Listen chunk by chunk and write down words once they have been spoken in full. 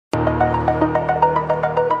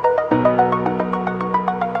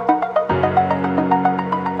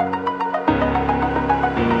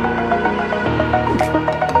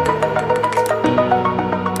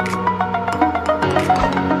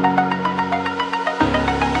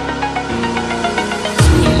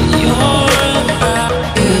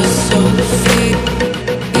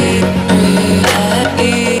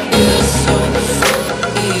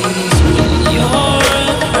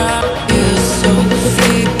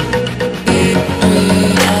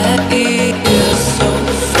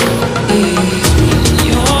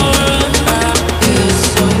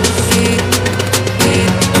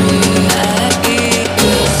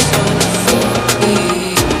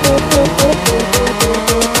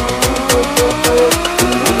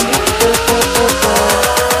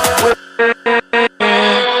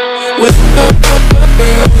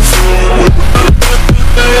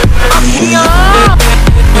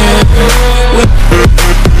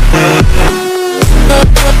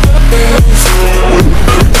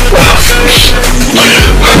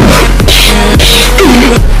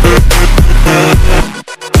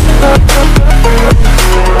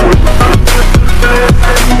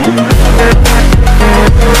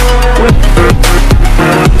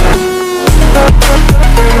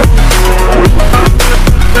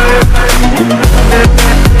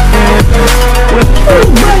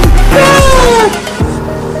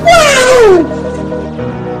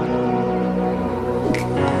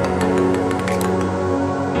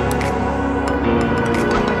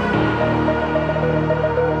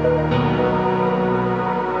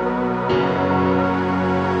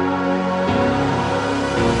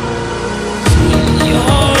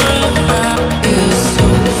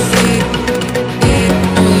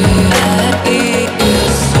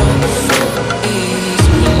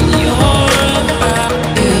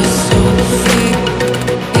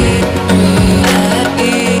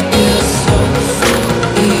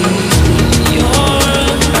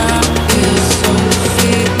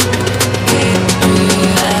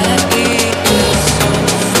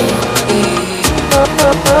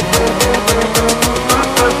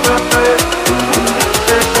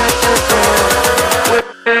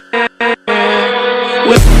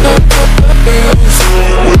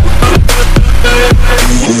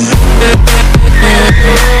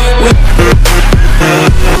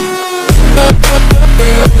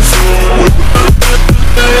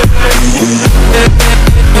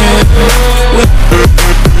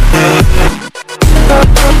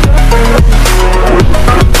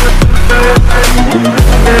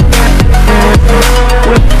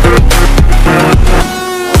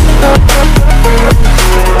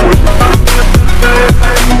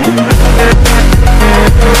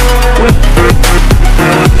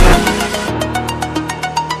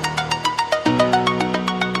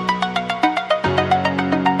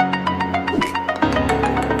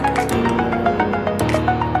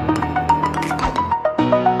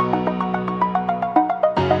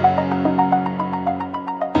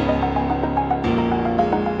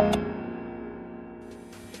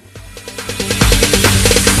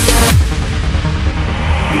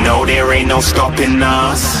there ain't no stopping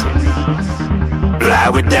us. Fly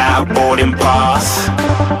without boarding pass.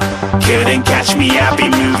 Couldn't catch me, I be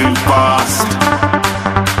moving fast.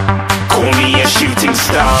 Call me a shooting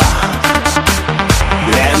star.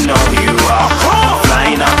 Let 'em know who you are.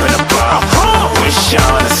 Flying up in a bar. Wish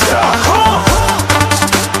on a star.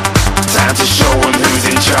 Time to show 'em who's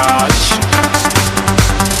in charge.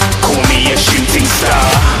 Call me a shooting star.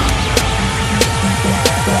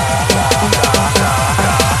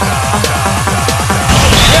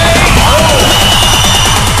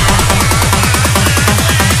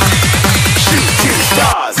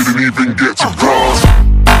 Didn't even get to cross.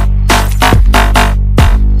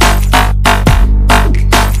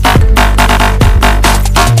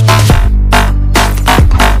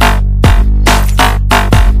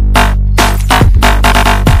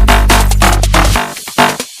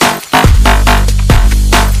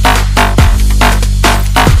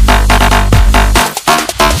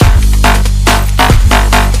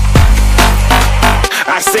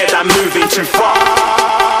 I said I'm moving too far.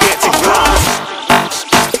 Get to glass.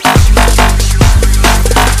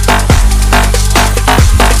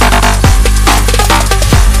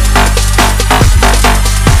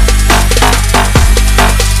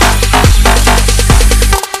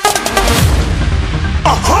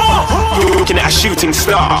 Looking at a shooting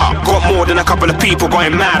star. Got more than a couple of people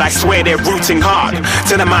going mad, I swear they're rooting hard.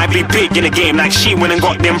 Tell them I be big in the game like she went and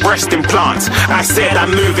got them breast implants. I said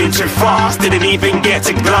I'm moving too fast, didn't even get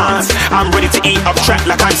a glance. I'm ready to eat up track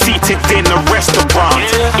like I'm seated in a restaurant.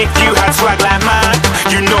 If you had swag like mine,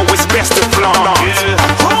 you know it's best to flaunt.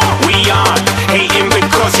 We aren't hating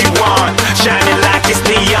because you aren't shining like it's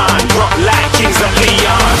neon, rock like kings of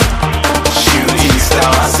Leon. Shooting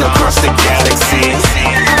stars across the galaxy.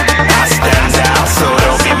 I stand out, so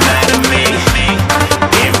don't be mad at me.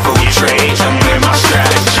 Infiltrate, I'm with my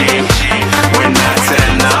strategy. When I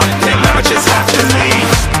turn up, then I just have to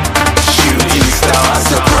leave. Shooting stars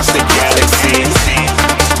across the galaxy.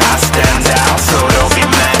 I stand out, so don't be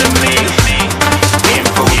mad at me.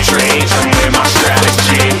 Infiltrate, I'm with my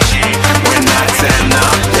strategy. When I turn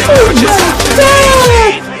up, then I just have to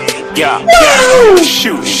leave. Yeah, yeah,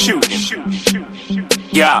 shoot, shoot, shoot, shoot.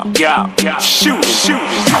 Yeah, yeah, yeah, shoot, shoot.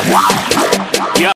 Yeah.